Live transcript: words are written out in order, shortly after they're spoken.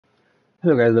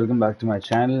Hello guys, welcome back to my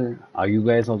channel. Are you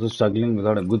guys also struggling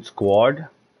without a good squad?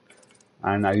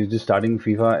 And are you just starting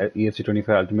FIFA EFC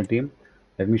 25 Ultimate Team?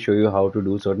 Let me show you how to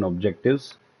do certain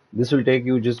objectives. This will take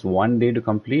you just one day to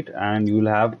complete and you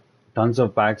will have tons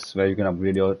of packs where you can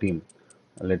upgrade your team.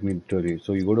 Let me tell you.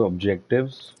 So you go to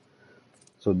objectives.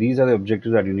 So these are the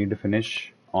objectives that you need to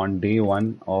finish on day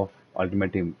one of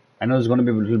Ultimate Team. I know it's going to be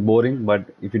a little boring, but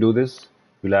if you do this,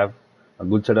 you'll have a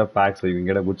good set of packs where you can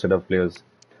get a good set of players.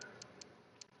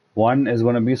 One is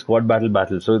going to be squad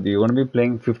battle. So you're going to be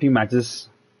playing 50 matches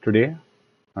today.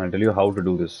 I'll tell you how to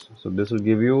do this. So this will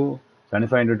give you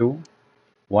 75 into 2.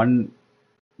 One,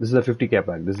 this is a 50k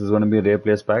pack. This is going to be a rare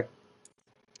players pack.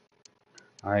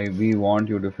 We want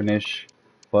you to finish.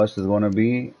 First is going to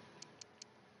be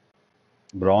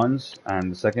bronze,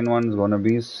 and the second one is going to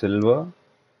be silver.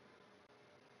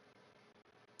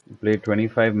 You play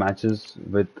 25 matches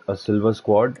with a silver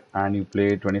squad, and you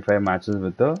play 25 matches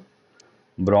with a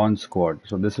bronze squad.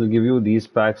 So this will give you these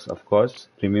packs, of course: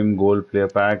 premium gold player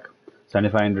pack,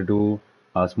 75 into 2,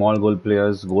 small gold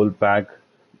players gold pack.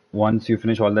 Once you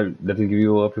finish all that, that will give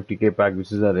you a 50k pack,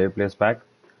 which is a rare players pack.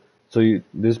 So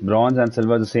this bronze and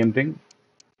silver is the same thing.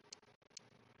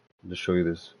 Just show you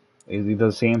this. These are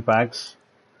the same packs,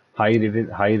 high rated,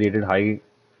 high.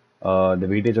 The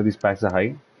weightage of these packs are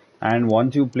high. And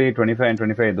once you play 25 and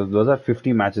 25, those are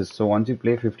 50 matches. So once you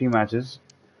play 50 matches,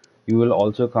 you will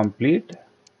also complete.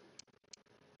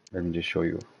 Let me just show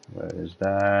you. Where is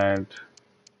that?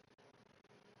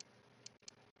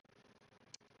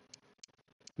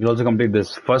 You'll also complete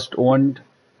this first owned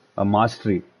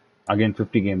mastery. Again,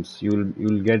 50 games.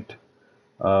 You'll get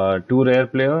two rare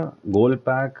player gold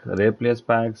pack, rare players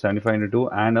pack, 75 into 2,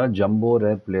 and a jumbo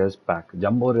rare players pack.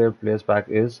 Jumbo rare players pack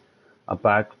is a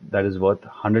pack that is worth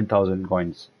 100,000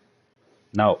 coins.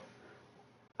 Now,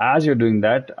 as you're doing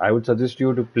that, I would suggest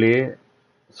you to play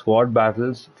squad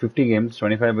battles, 50 games,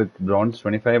 25 with bronze,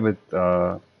 25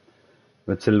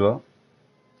 with silver,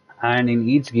 and in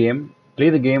each game, play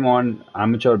the game on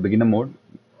amateur or beginner mode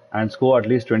and score at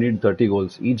least 20 to 30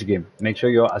 goals each game. Make sure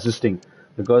you're assisting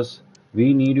because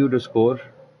we need you to score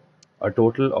a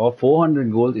total of 400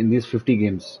 goals in these 50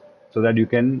 games so that you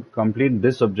can complete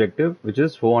this objective, which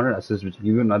is 400 assists, which will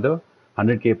give you another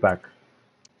 100k pack.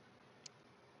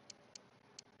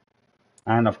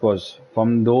 And of course,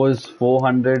 from those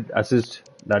 400 assists,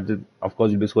 of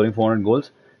course, you'll be scoring 400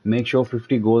 goals. Make sure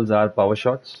 50 goals are power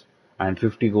shots and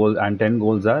 50 goals and 10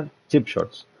 goals are chip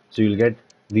shots. So you'll get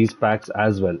these packs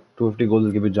as well. 250 goals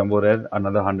will give you jumbo rare,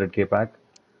 another 100k pack,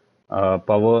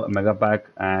 power mega pack,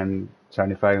 and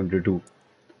 75 into 2.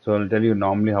 So I'll tell you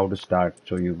normally how to start.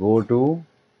 So you go to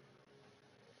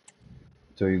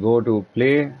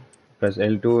play, press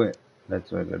L2.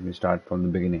 Let me start from the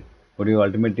beginning. Go to your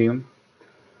ultimate team.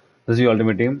 This is your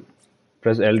ultimate team.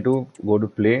 Press L2, go to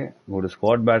play, go to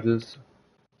squad battles,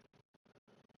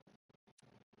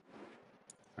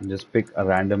 and just pick a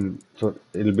random. So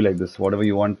it'll be like this. Whatever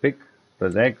you want, pick.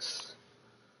 Press X,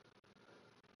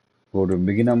 go to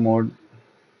beginner mode,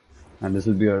 and this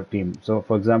will be your team. So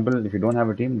for example, if you don't have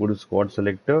a team, go to squad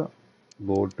selector,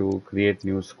 go to create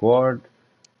new squad,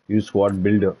 use squad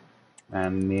builder,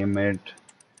 and name it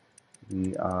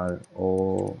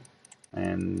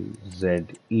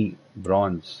BRONZE,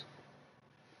 bronze.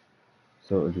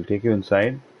 So it will take you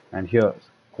inside, and here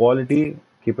quality,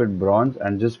 keep it bronze,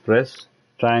 and just press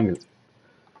triangle.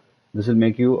 This will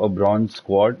make you a bronze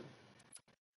squad.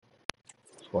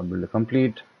 Squad builder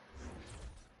complete.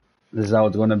 This is how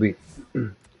it's gonna be.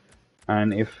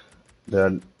 And if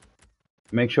the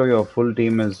make sure your full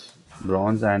team is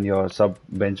bronze and your sub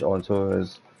bench also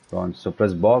is bronze. So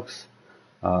press box,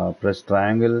 press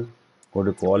triangle, go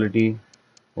to quality,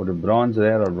 go to bronze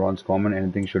rare or bronze common,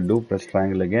 anything should do. Press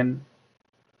triangle again,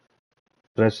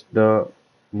 press the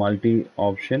multi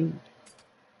option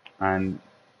and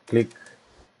click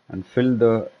and fill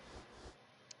the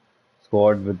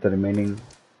squad with the remaining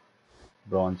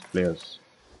bronze players.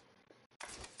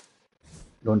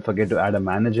 Don't forget to add a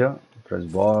manager. Press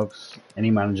box,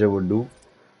 any manager would do.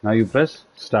 Now you press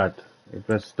start. You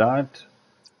press start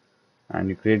and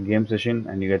you create game session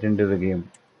and you get into the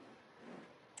game.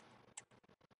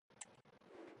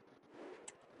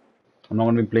 I'm not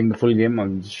going to be playing the full game.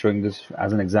 I'm just showing this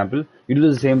as an example. You do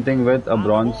the same thing with a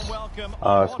bronze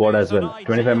squad as well.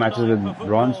 25 matches with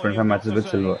bronze, 25 matches with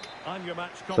silver.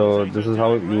 So this is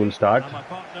how you will start.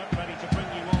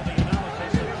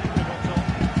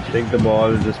 Take the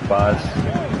ball, just pass,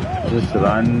 just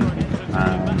run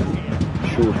and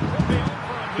shoot.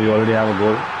 So you already have a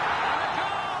goal.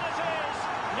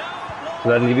 So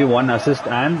that will give you one assist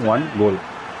and one goal.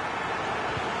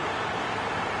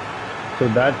 So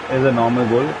that is a normal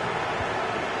goal.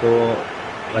 So,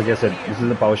 like I said, this is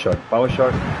the power shot. Power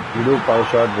shot, you do power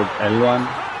shot with L1,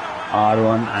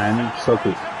 R1 and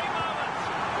circle.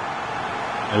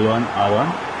 L1,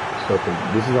 R1, circle.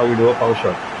 This is how we do a power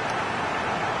shot.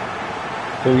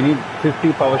 So we need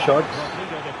 50 power shots,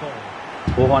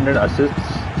 400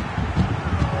 assists,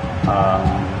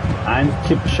 and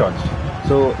chip shots.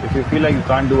 So if you feel like you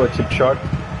can't do a chip shot,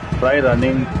 try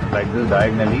running like this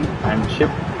diagonally and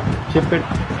chip it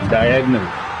diagonal.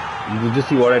 You just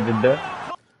see what I did there.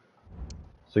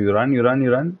 So you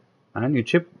run, and you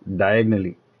chip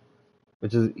diagonally,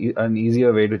 which is an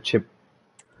easier way to chip.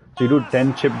 So you do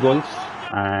 10 chip goals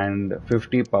and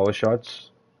 50 power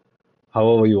shots,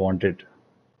 however you want it.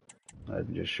 Let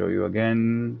me just show you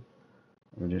again.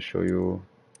 Let me just show you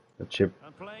the chip.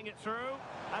 And playing it through,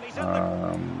 and he's in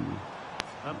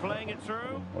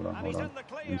Hold on.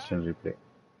 Instant replay.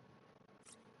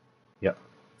 Yeah.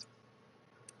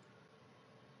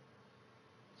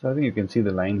 So I think you can see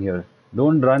the line here.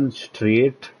 Don't run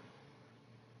straight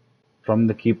from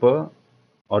the keeper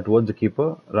or towards the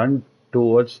keeper. Run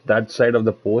towards that side of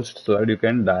the post so that you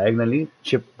can diagonally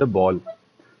chip the ball.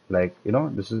 Like,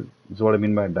 this is what I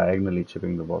mean by diagonally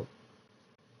chipping the ball.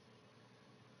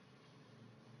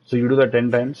 So you do that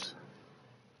 10 times,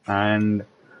 and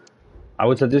I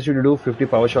would suggest you to do 50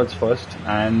 power shots first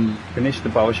and finish the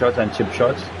power shots and chip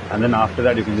shots, and then after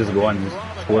that you can just go and just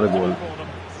score a goal.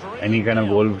 Any kind of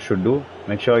goal should do.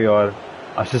 Make sure you're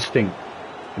assisting.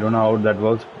 You don't know how that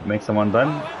works. Make someone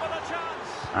run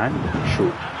and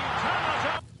shoot.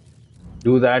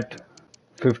 Do that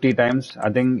 50 times. I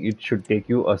think it should take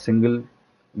you I think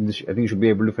you should be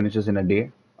able to finish this in a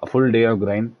day. A full day of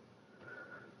grind.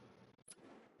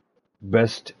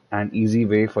 Best and easy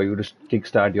way for you to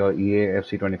kickstart your EA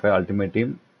FC 25 Ultimate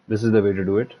Team. This is the way to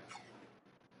do it.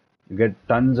 You get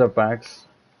tons of packs.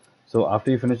 So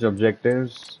after you finish the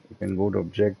objectives, you can go to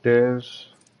objectives,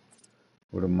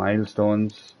 go to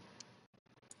milestones,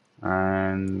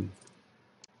 and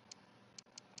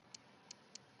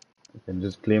you can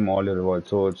just claim all your rewards.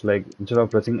 So it's like instead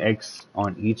of pressing X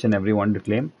on each and every one to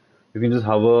claim, you can just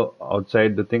hover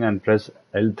outside the thing and press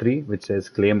L3, which says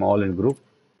claim all in group.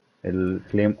 It'll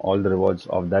claim all the rewards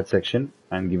of that section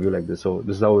and give you like this. So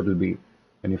this is how it will be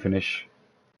when you finish.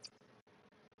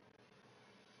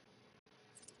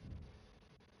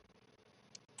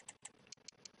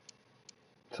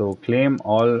 So claim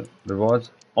all rewards.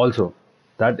 Also,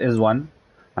 that is one.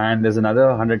 And there's another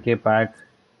 100k pack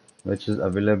which is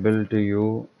available to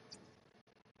you.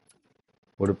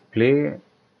 Go to play,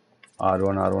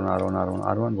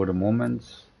 R1, go to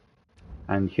moments,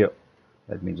 and here.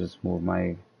 Let me just move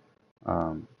my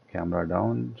camera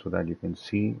down so that you can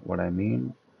see what I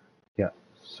mean. Yeah,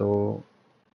 so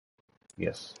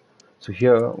yes. So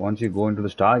here, once you go into the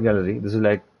star gallery, this is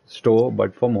like store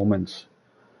but for moments.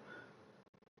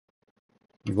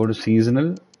 You go to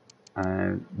seasonal,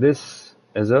 and this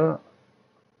is also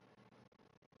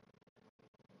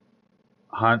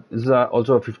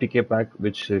a 50k pack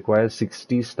which requires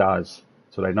 60 stars.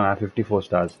 So right now I have 54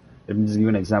 stars. Let me just give you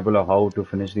an example of how to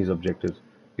finish these objectives.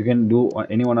 You can do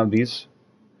any one of these.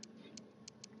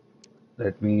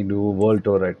 Let me do World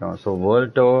Tour right now. So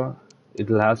World Tour, it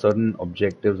will have certain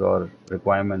objectives or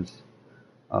requirements.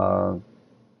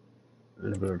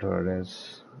 Liberator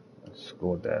is, let's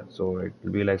go there. So it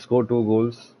will be like score 2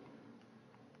 goals.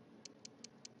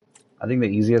 I think the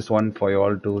easiest one for you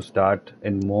all to start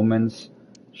in moments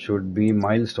should be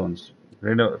milestones.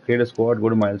 Create a squad, go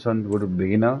to milestone, go to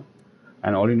beginner,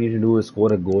 and all you need to do is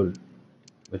score a goal,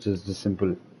 which is just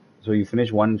simple. So you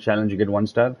finish one challenge, you get 1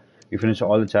 star. You finish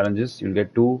all the challenges, you'll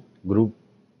get 2 group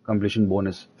completion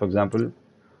bonus. For example,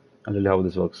 I'll tell you how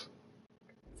this works.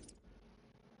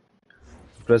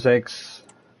 Press X.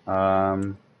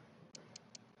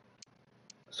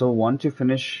 So once you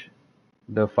finish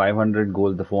the 500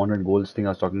 goals, the 400 goals thing I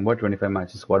was talking about, 25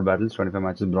 matches squad battles, 25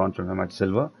 matches bronze, 25 matches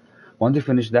silver. Once you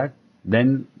finish that,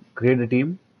 then create a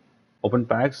team, open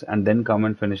packs, and then come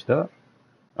and finish the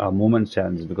moments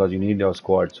challenges because you need your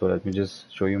squad. So let me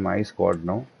just show you my squad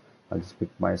now. I'll just pick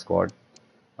my squad.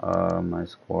 Which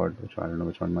one? I don't know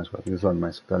which one my squad. This one,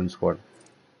 my current squad.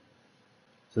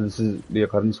 So this is your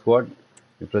current squad.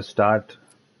 You press start,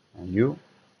 and you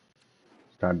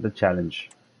start the challenge.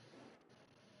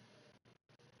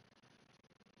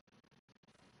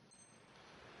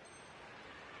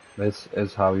 This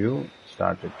is how you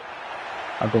start it.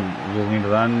 Nothing. You just need to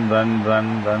run.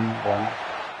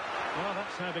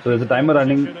 So there's a timer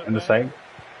running in the side.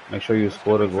 Make sure you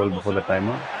score a goal before the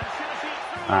timer.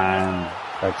 And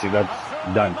that's it.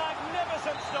 That's done.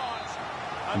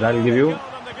 That'll give you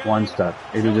 1 star.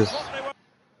 It will just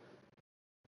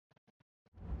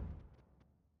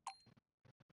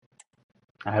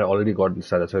I had already got the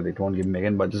star, that's why it won't give me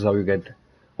again. But this is how you get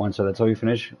one star. That's how you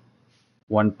finish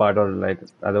one part or like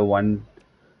other one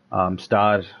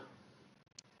star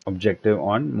objective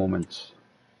on moments.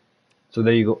 So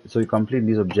there you go. So you complete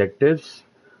these objectives,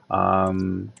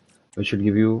 which should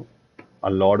give you a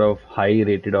lot of high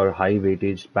rated or high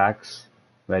weightage packs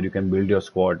where you can build your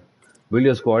squad. Build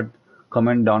your squad.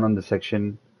 Comment down on the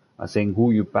section saying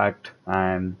who you packed,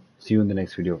 and see you in the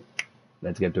next video.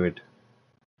 Let's get to it.